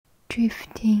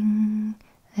Drifting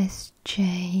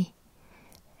SJ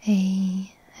ASMR.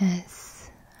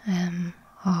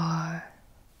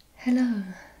 Hello,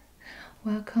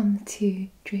 welcome to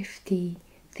Drifty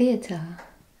Theatre.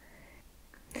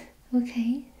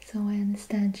 Okay, so I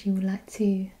understand you would like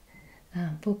to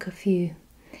book a few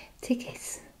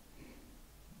tickets.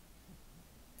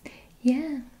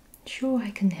 Yeah, sure,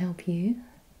 I can help you.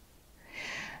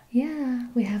 Yeah,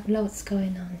 we have lots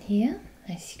going on here.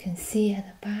 As you can see at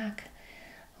the back,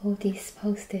 all these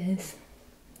posters,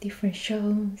 different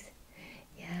shows.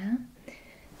 Yeah,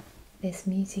 there's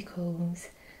musicals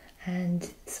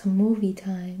and some movie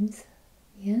times.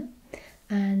 Yeah,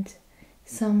 and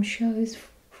some shows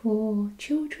for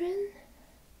children.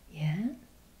 Yeah,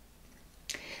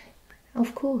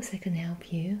 of course I can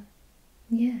help you.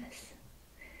 Yes,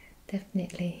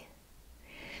 definitely.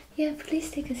 Yeah, please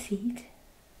take a seat.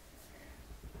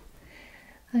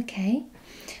 Okay,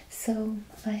 so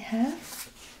I have,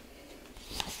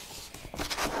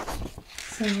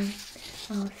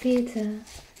 our theatre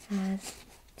has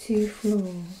 2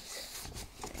 floors.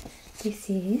 This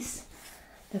is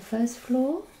the first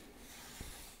floor,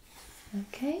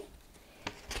 okay,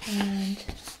 and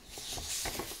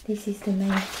this is the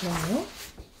main floor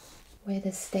where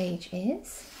the stage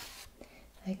is,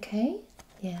 okay.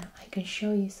 Yeah, I can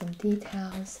show you some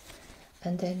details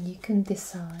and then you can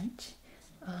decide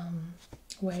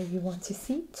where you want to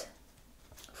sit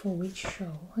for which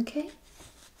show, okay?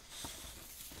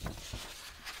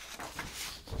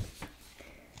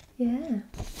 Yeah,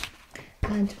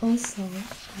 and also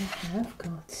I have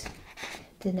got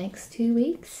the next 2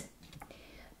 weeks,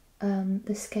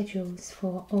 the schedules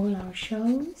for all our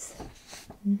shows,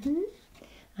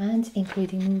 and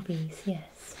including movies,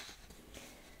 yes,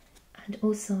 and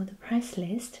also the price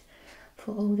list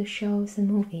for all the shows and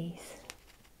movies.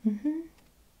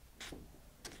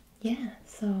 Yeah,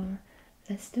 so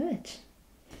let's do it.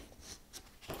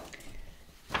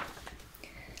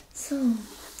 So,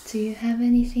 do you have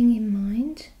anything in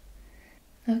mind?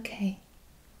 Okay,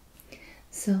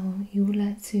 so you would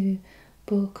like to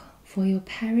book for your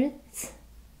parents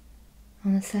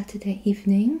on a Saturday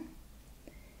evening?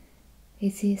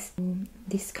 Is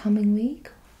this coming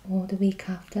week or the week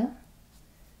after?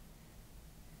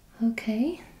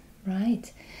 Okay,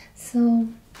 right. So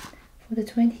for the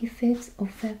 25th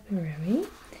of February,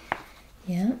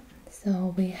 yeah,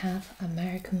 so we have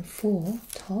American 4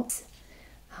 tops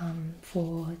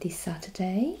for this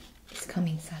Saturday, this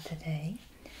coming Saturday,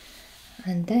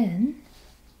 and then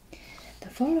the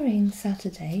following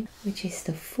Saturday, which is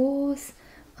the 4th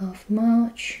of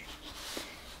March,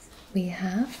 we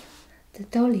have the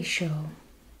Dolly Show.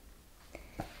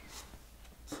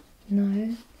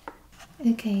 No?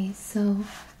 Okay, so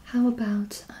how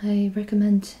about I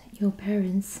recommend your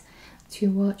parents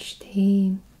to watch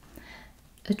a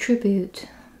tribute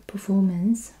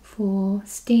performance for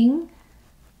Sting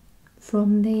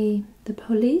from the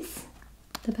Police,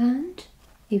 the band,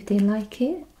 if they like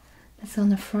it. That's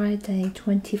on a Friday,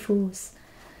 24th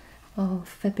of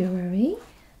February,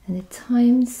 and the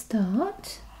time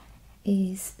start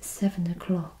is 7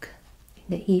 o'clock in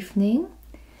the evening,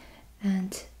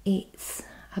 and it's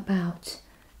about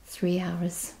 3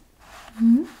 hours.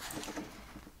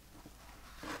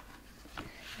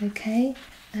 Okay,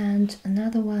 and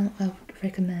another one I would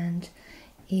recommend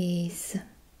is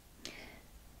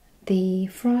the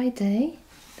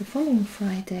following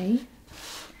Friday,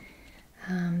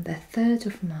 the 3rd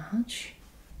of March,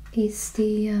 is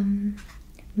the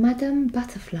Madame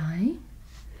Butterfly,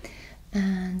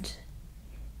 and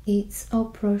it's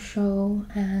opera show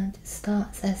and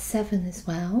starts at 7 as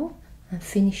well and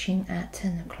finishing at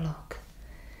 10 o'clock.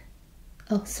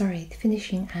 Oh, sorry,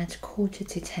 finishing at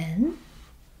 9:45.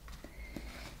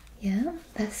 Yeah,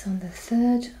 that's on the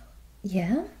 3rd.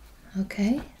 Yeah,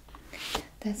 okay,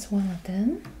 that's one of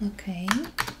them. Okay,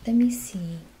 let me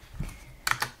see.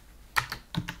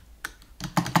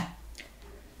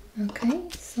 Okay,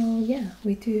 so yeah,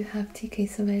 we do have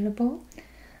tickets available.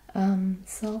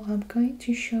 So I'm going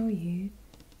to show you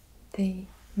the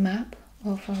map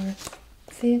of our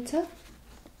theatre.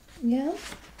 Yeah.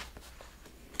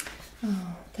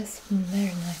 Oh, that's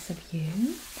very nice of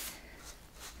you.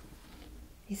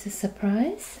 It's a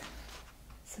surprise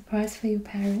for your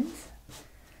parents.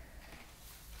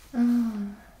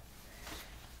 Oh,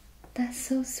 that's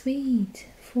so sweet.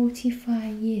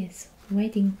 45 years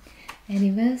wedding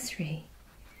anniversary.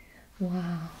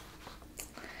 Wow.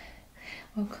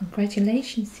 Well,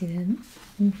 congratulations to them.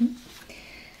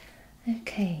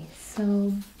 Okay,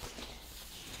 so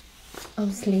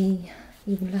obviously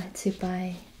you would like to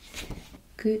buy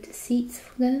good seats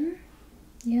for them,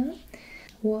 yeah?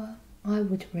 What I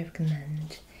would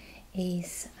recommend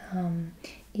is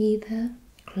either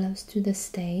close to the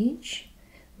stage,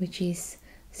 which is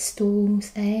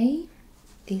stalls A,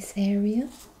 this area,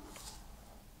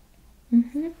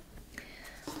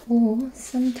 or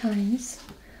sometimes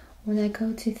when I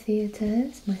go to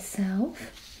theatres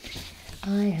myself,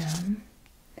 I am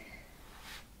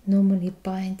normally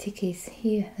buying tickets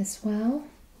here as well,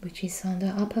 which is on the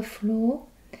upper floor.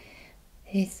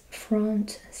 It's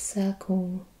front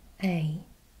circle A.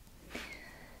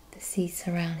 The seats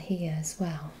around here as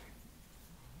well.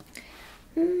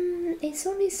 It's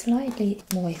only slightly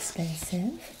more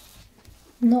expensive,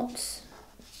 not,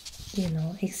 you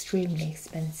know, extremely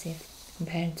expensive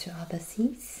compared to other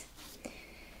seats.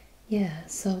 Yeah,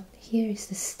 so here is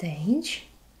the stage.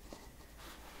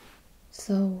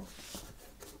 So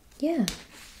yeah,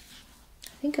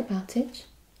 think about it.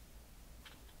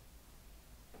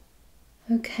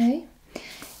 Okay.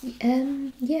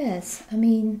 Yes, I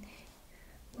mean,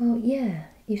 well, yeah,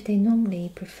 if they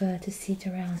normally prefer to sit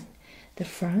around the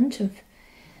front of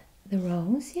the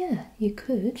rows, yeah, you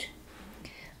could.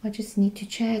 I just need to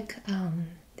check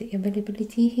the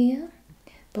availability here,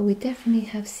 but we definitely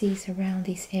have seats around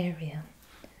this area.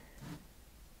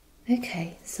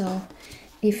 Okay, so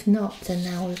if not, then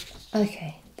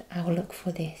I'll look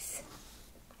for this.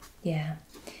 Yeah.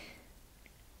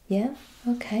 Yeah,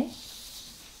 okay.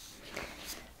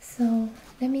 So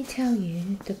let me tell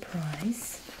you the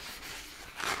price.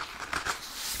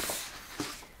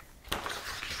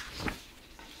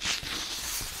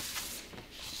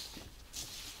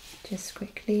 Just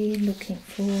quickly looking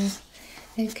for.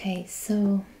 Okay,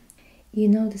 so you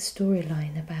know the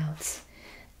storyline about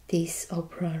this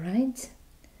opera, right?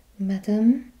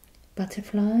 Madame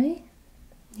Butterfly.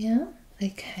 Yeah,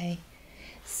 okay.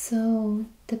 So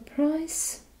the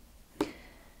price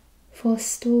for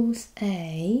stalls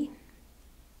A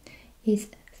is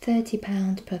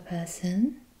 £30 per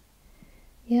person.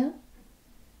 Yeah.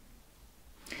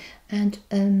 And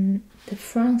the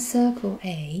front circle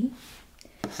A,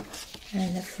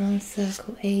 and the front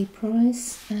circle A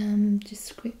price,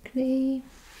 just quickly,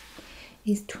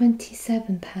 is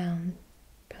 £27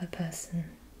 per person.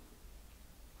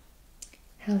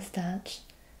 How's that?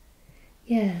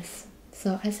 Yes.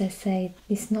 So as I said,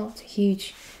 it's not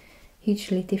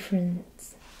hugely different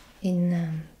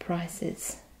in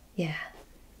prices. Yeah.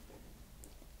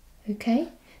 Okay.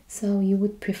 So you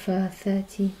would prefer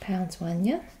 £30 one,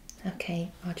 yeah?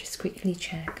 Okay, I'll just quickly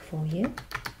check for you.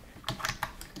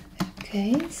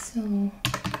 Okay, so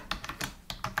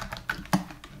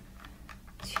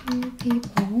 2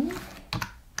 people,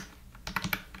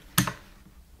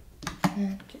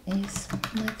 and is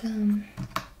Madame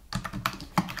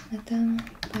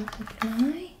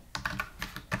Butterfly.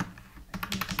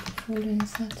 It's the following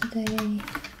Saturday,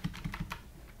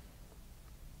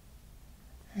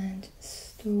 and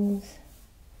stalls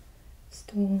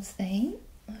A.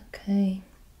 Okay.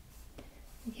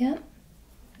 Yeah.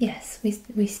 Yes,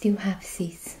 we still have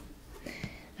seats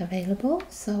available.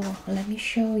 So let me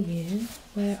show you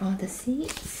where are the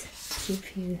seats. See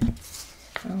if you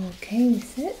are okay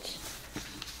with it.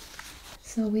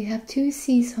 So we have 2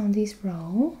 seats on this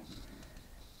row,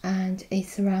 and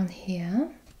it's around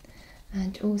here,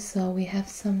 and also we have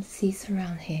some seats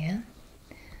around here.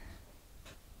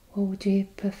 What would you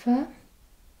prefer?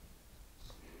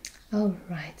 Oh,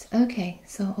 right. Okay,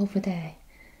 so over there.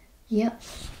 Yep,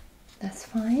 that's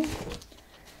fine.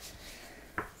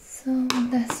 So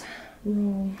that's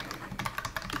row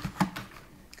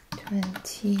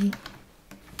 20,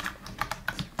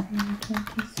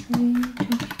 23,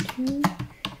 22.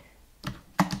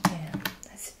 Yeah,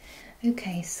 that's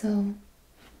okay. So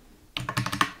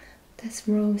that's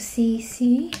row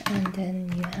CC, and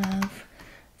then you have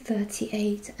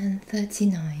 38 and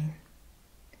 39.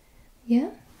 Yeah.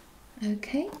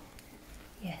 Okay.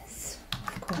 Yes,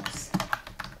 of course.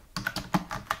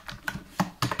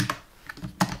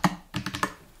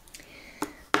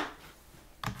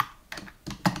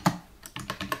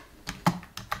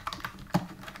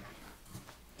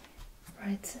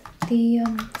 Right, the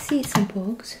seats are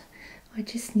booked. I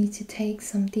just need to take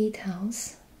some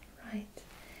details. Right.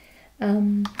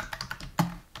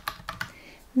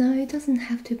 No, it doesn't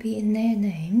have to be in their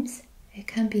names. It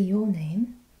can be your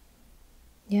name.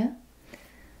 Yeah.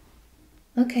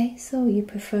 Okay, so you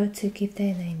prefer to give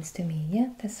their names to me,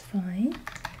 yeah? That's fine.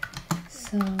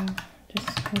 So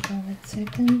just hold on a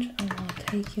second, and I'll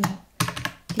take your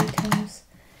details.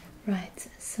 Right,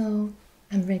 so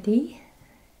I'm ready.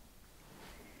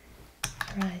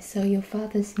 Right, so your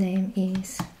father's name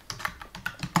is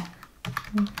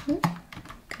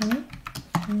okay,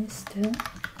 Mr.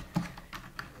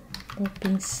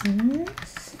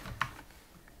 Robinsons.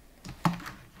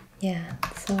 Yeah,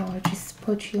 so I'll just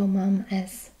put your mum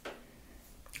as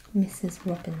Mrs.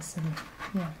 Robinson.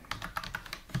 Yeah,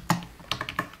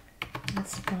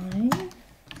 that's fine.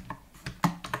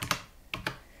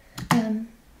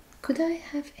 Could I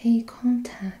have a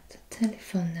contact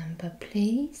telephone number,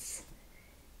 please?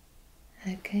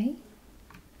 Okay.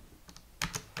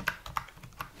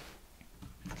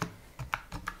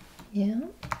 Yeah.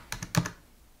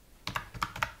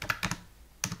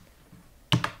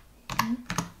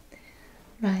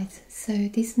 Right, so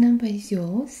this number is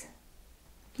yours.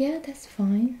 Yeah, that's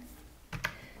fine.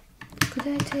 Could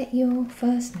I take your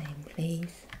first name,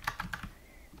 please?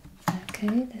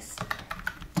 Okay, that's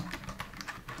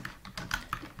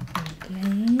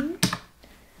Elaine.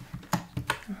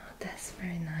 Oh, that's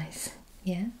very nice.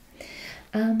 Yeah.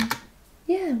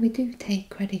 Yeah, we do take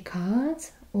credit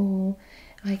cards, or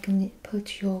I can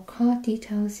put your card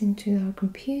details into our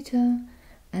computer,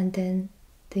 and then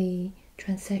the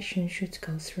transaction should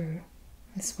go through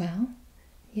as well.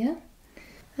 Yeah.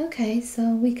 Okay,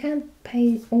 so we can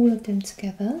pay all of them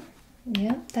together.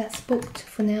 Yeah, that's booked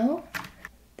for now.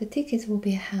 The tickets will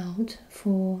be held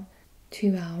for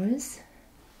 2 hours.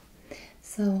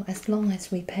 So as long as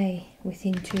we pay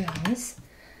within 2 hours,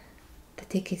 the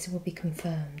tickets will be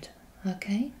confirmed.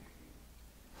 Okay.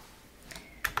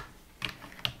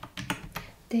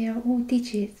 They are all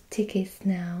digit tickets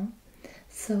now.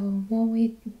 So what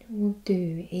we will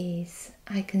do is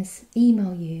I can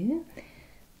email you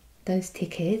those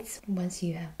tickets once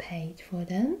you have paid for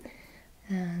them.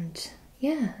 And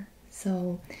yeah,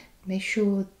 so make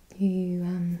sure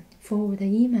you forward the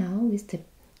email with the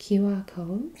QR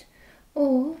code,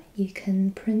 or you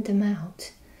can print them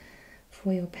out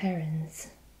for your parents.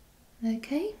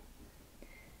 Okay,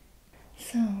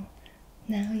 so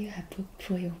now you have booked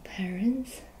for your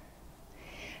parents.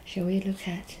 Shall we look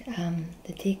at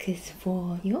the tickets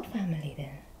for your family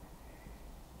then?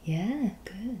 Yeah,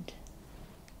 good.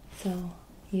 So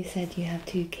you said you have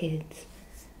 2 kids.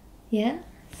 Yeah,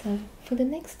 so for the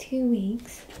next 2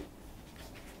 weeks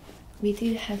we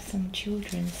do have some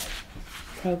children's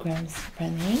programs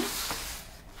running.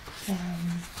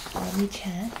 Let me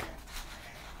check.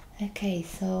 Okay,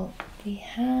 so we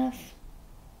have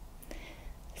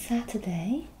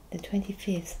Saturday the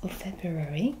 25th of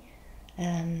February,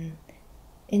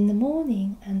 in the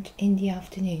morning and in the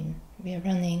afternoon we are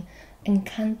running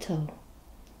Encanto.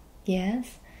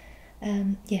 Yes,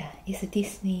 yeah, it's a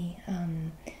Disney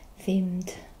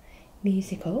themed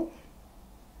musical.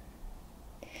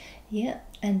 Yeah,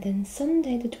 and then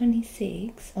Sunday the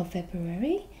 26th of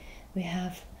February we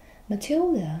have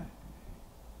Matilda.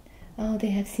 Oh, they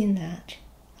have seen that.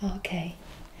 Okay,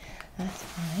 that's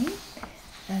fine.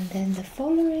 And then the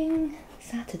following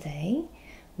Saturday,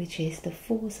 which is the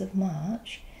 4th of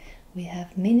March, we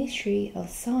have Ministry of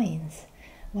Science.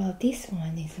 Well, this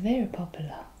one is very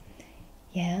popular.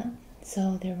 Yeah,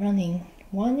 so they're running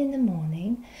one in the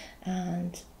morning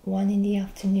and one in the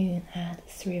afternoon at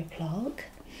 3 o'clock.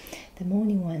 The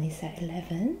morning one is at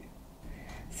 11.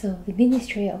 So the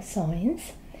Ministry of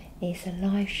Science is a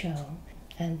live show,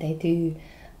 and they do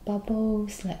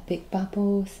bubbles, like big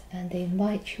bubbles, and they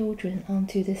invite children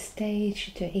onto the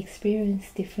stage to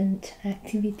experience different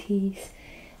activities.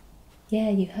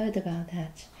 Yeah, you heard about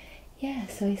that. Yeah,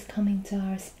 so it's coming to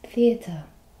our theatre,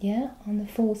 yeah, on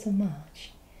the 4th of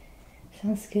March.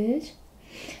 Sounds good.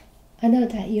 I know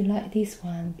that you like this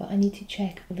one, but I need to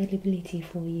check availability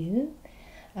for you.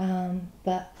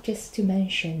 But just to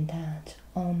mention that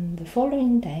on the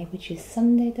following day, which is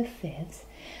Sunday the 5th,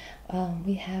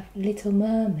 we have Little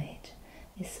Mermaid.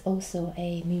 It's also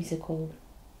a musical.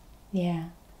 Yeah.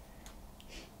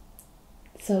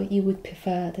 So you would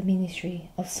prefer the Ministry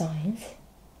of Science.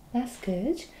 That's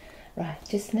good. Right,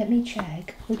 just let me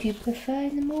check. Would you prefer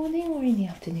in the morning or in the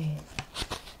afternoon?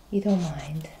 You don't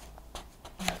mind?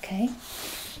 Okay.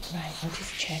 Right, I'll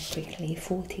just check quickly.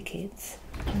 4 tickets.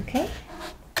 Okay.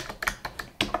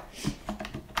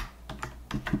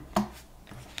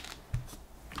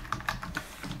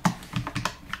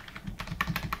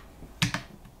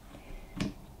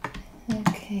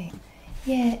 Okay.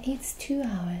 Yeah, it's 2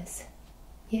 hours.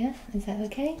 Yeah, is that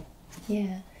okay?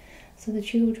 Yeah. So the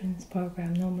children's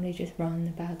program normally just run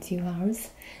about 2 hours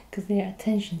because their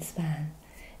attention span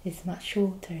is much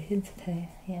shorter, isn't it?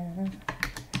 Yeah.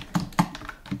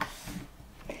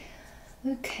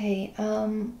 Okay.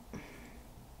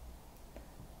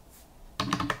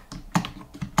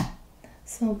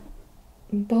 So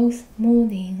both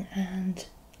morning and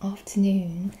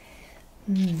afternoon.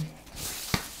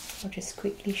 I'll just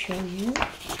quickly show you.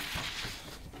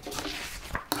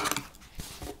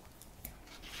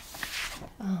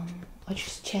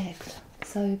 checked.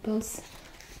 So both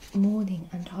morning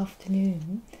and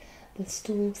afternoon, the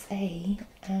stalls A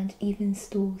and even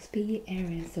stalls B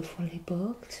areas are fully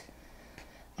booked.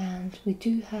 And we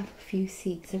do have a few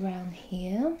seats around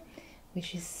here,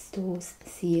 which is stalls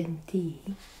C and D.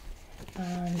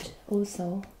 And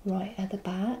also right at the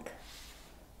back.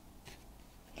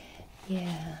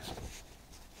 Yeah,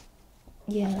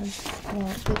 well,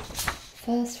 the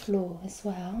first floor as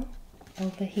well,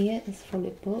 over here is fully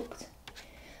booked.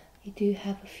 You do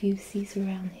have a few seats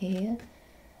around here,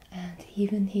 and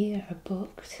even here are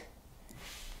booked.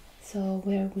 So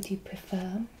where would you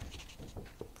prefer?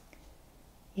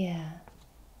 Yeah.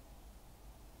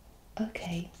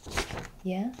 Okay.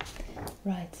 Yeah.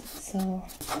 Right. So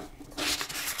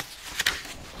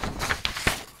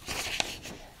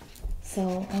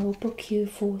I will book you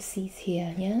 4 seats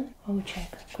here. Yeah. I will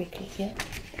check quickly. Yeah.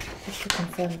 Just to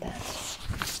confirm that.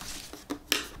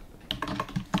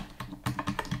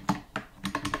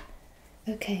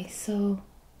 Okay. So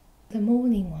the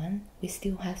morning one, we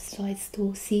still have side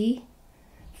stall C,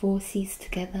 4 seats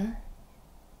together.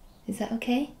 Is that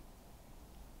okay?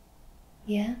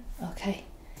 Yeah? Okay.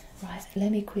 Right,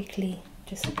 let me quickly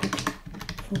just book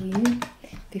for you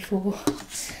before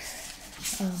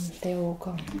they're all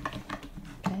gone.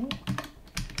 Okay.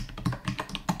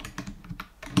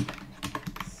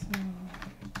 So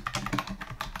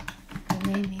the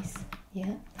name is,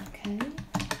 yeah, okay.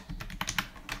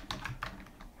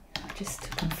 Just to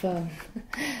confirm.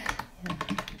 Yeah.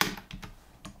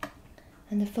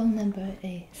 And the phone number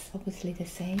is obviously the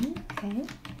same, okay?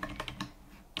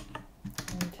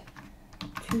 And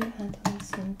 2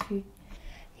 adults and 2.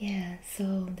 Yeah,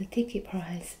 so the ticket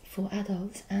price for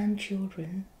adults and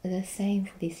children are the same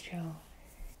for this show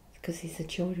because it's a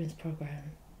children's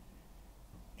program.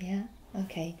 Yeah,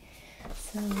 okay.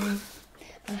 So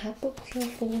I have booked your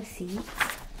 4 seats.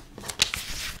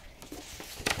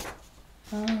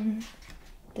 On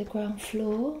the ground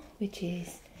floor, which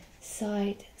is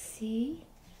side C,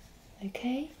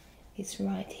 okay, it's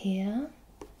right here.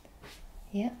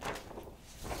 Yep.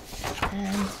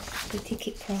 And the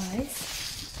ticket price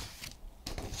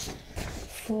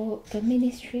for the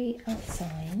Ministry of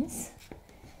Science,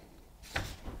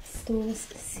 stalls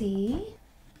C.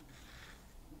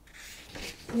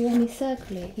 You want me to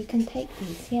circle it? You can take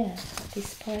these, yeah,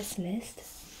 this price list.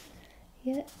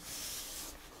 Yeah.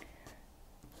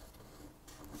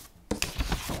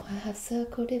 I have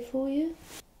circled it for you.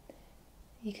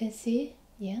 You can see,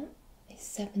 yeah,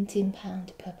 it's £17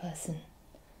 per person.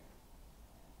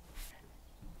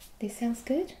 This sounds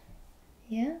good?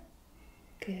 Yeah?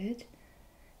 Good.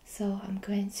 So I'm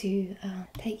going to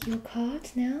take your card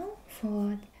now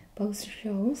for both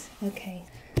shows. Okay,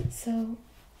 so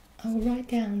I'll write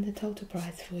down the total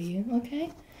price for you,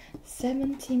 okay?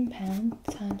 £17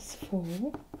 times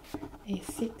 4 is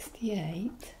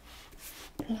 68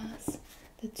 plus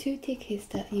the 2 tickets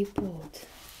that you bought.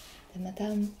 The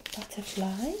Madame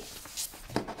Butterfly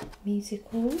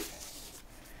musical.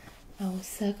 I will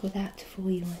circle that for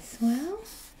you as well.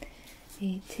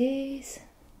 It is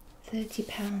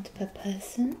 £30 per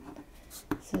person,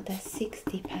 so that's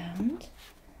 £60,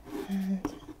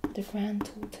 and the grand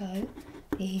total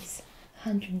is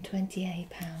 £128.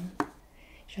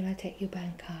 Shall I take your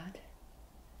bank card?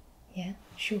 Yeah,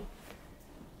 sure.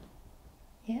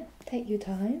 Yeah, take your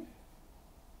time.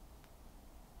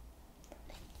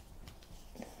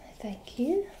 Thank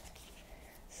you.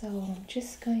 So I'm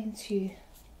just going to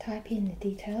type in the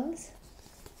details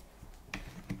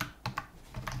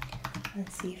and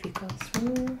see if it goes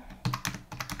through.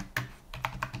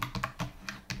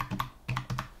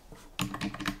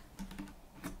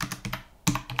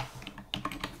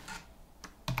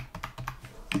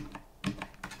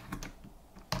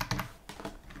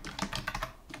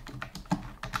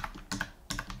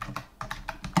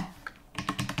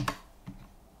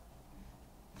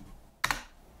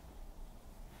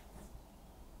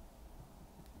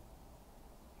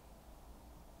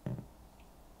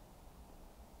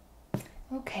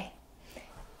 Okay,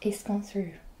 it's gone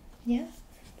through. Yeah,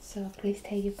 so please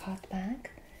take your card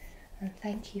back and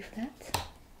thank you for that.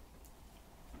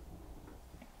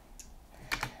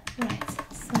 Right,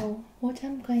 so what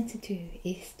I'm going to do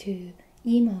is to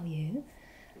email you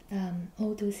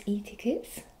all those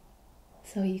e-tickets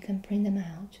so you can print them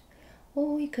out,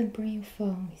 or you can bring your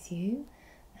phone with you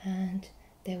and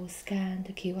they will scan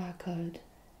the QR code.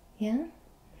 Yeah,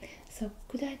 so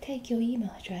could I take your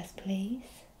email address, please?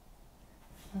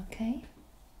 Okay.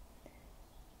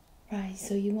 Right,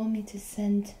 so you want me to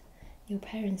send your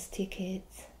parents'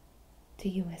 tickets to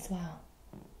you as well?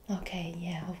 Okay,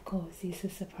 yeah, of course, it's a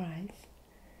surprise.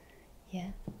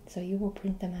 Yeah, so you will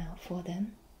print them out for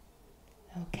them.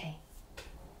 Okay.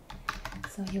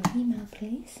 So your email,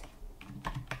 please.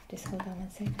 Just hold on 1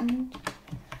 second.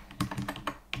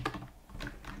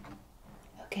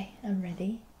 Okay, I'm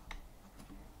ready.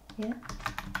 Yeah.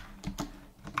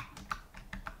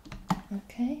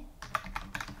 Okay.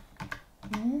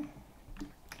 Yeah.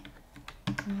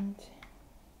 And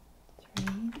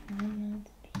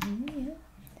 3, yeah.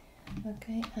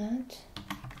 Okay, and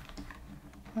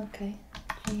okay,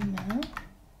 gmail.com.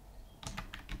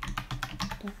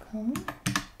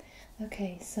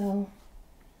 Okay, so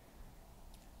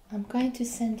I'm going to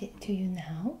send it to you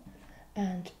now,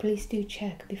 and please do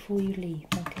check before you leave,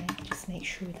 okay? Just make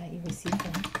sure that you receive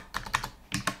them.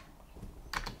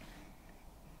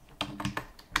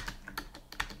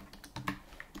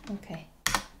 Okay.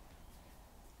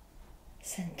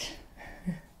 Sent.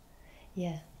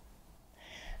 Yeah.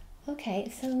 Okay,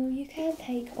 so you can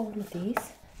take all of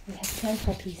these. We have 10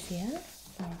 copies here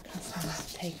for our customers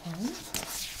to take home.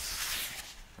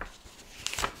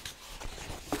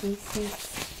 This is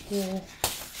your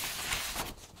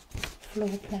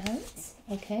floor plans,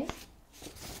 okay?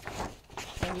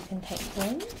 So you can take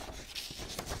them.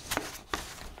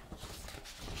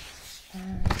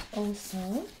 And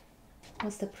also,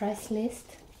 what's the price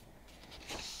list?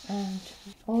 And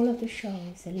all of the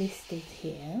shows are listed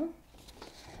here.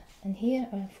 And here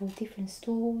are for different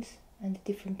stores and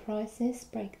different prices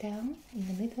breakdown in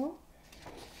the middle.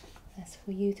 That's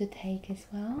for you to take as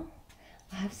well.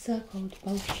 I have circled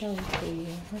both shows for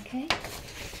you, okay?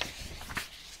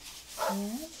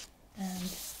 Yeah,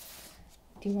 and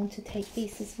do you want to take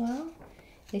these as well?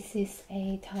 This is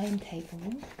a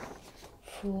timetable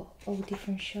for all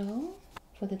different shows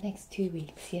for the next 2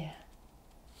 weeks, yeah.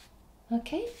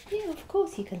 Okay, yeah, of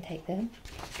course you can take them.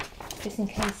 Just in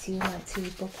case you like to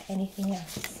book anything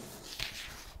else.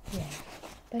 Yeah,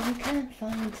 but you can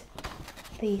find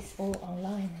these all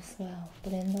online as well,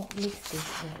 but they're not listed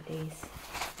like these.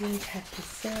 You have to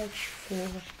search for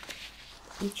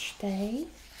each day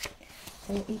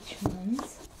or each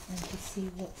month and to see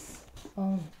what's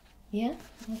on. Yeah,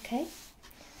 okay,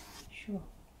 sure.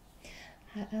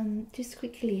 Just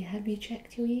quickly, have you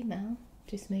checked your email?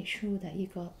 Just make sure that you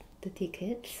got the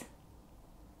tickets.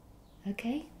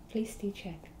 Okay, please do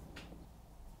check.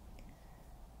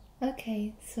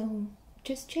 Okay, so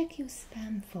just check your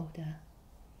spam folder.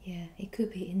 Yeah, it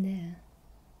could be in there.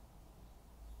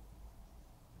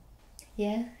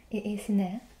 Yeah, it is in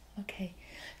there. Okay,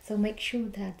 so make sure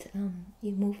that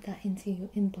you move that into your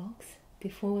inbox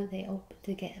before they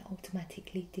get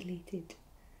automatically deleted.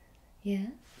 Yeah,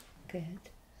 good.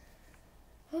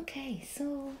 Okay,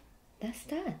 so that's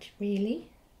that, really.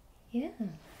 Yeah,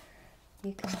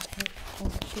 you can take all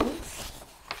of these.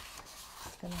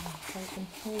 I'm gonna hold them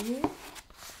for you.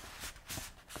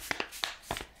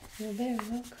 You're very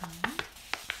welcome.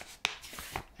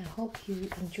 I hope you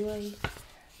enjoy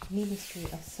Ministry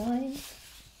of Science,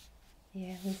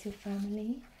 yeah, with your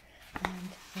family, and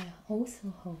I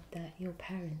also hope that your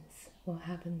parents will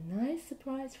have a nice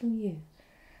surprise from you.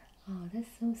 Oh,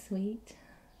 that's so sweet.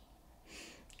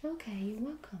 Okay, you're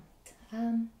welcome.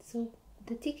 So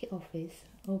the ticket office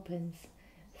opens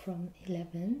from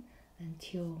 11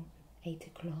 until 8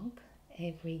 o'clock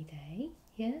every day.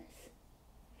 Yes,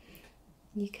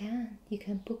 you can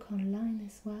book online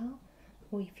as well,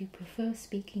 or if you prefer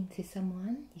speaking to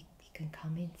someone, you can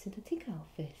come into the ticket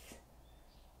office.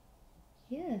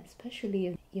 Yeah, especially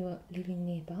if you're living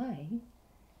nearby.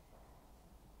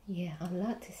 Yeah, I'd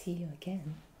like to see you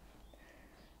again.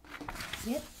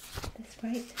 Yep, that's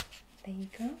great. There you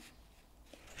go.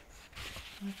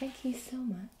 Well, thank you so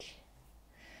much.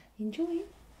 Enjoy.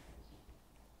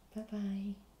 Bye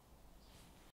bye.